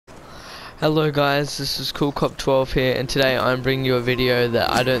Hello guys, this is Cool Cop 12 here, and today I'm bringing you a video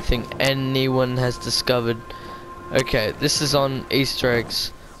that I don't think anyone has discovered. Okay, this is on Easter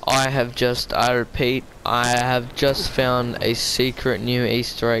eggs. I repeat, I have just found a secret new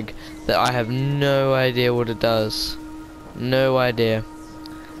Easter egg that I have no idea what it does. No idea.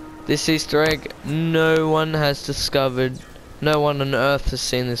 This Easter egg, no one has discovered. No one on earth has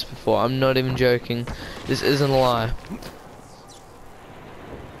seen this before. I'm not even joking. This isn't a lie.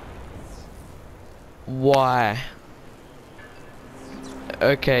 Why?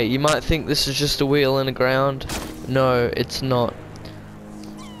 Okay, you might think this is just a wheel in the ground. No, it's not.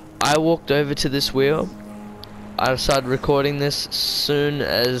 I walked over to this wheel. I started recording this as soon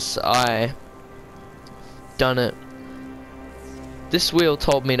as I done it. This wheel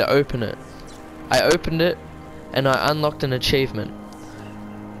told me to open it. I opened it and I unlocked an achievement.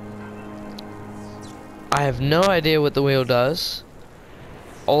 I have no idea what the wheel does.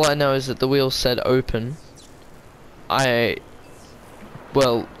 All I know is that the wheel said open.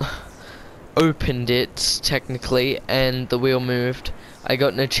 Well, opened it technically, and the wheel moved. I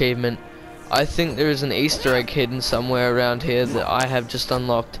got an achievement. I think there is an Easter egg hidden somewhere around here that I have just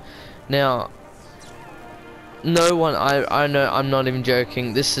unlocked. Now, no one, I know, I'm not even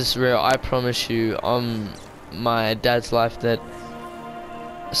joking. This is real. I promise you on my dad's life that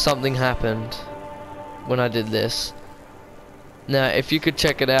something happened when I did this. Now, if you could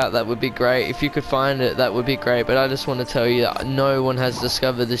check it out, that would be great. If you could find it, that would be great. But I just want to tell you that no one has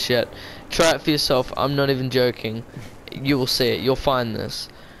discovered this yet. Try it for yourself. I'm not even joking. You will see it. You'll find this.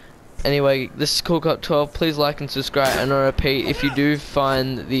 Anyway, this is Cool Cop 12. Please like and subscribe. And I repeat, if you do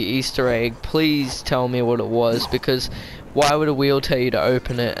find the Easter egg, please tell me what it was. Because why would a wheel tell you to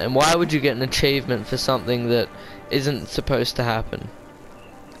open it? And why would you get an achievement for something that isn't supposed to happen?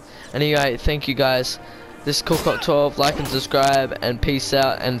 Anyway, thank you guys. This is Cool Cop 12, like and subscribe, and peace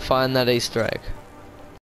out, and find that Easter egg.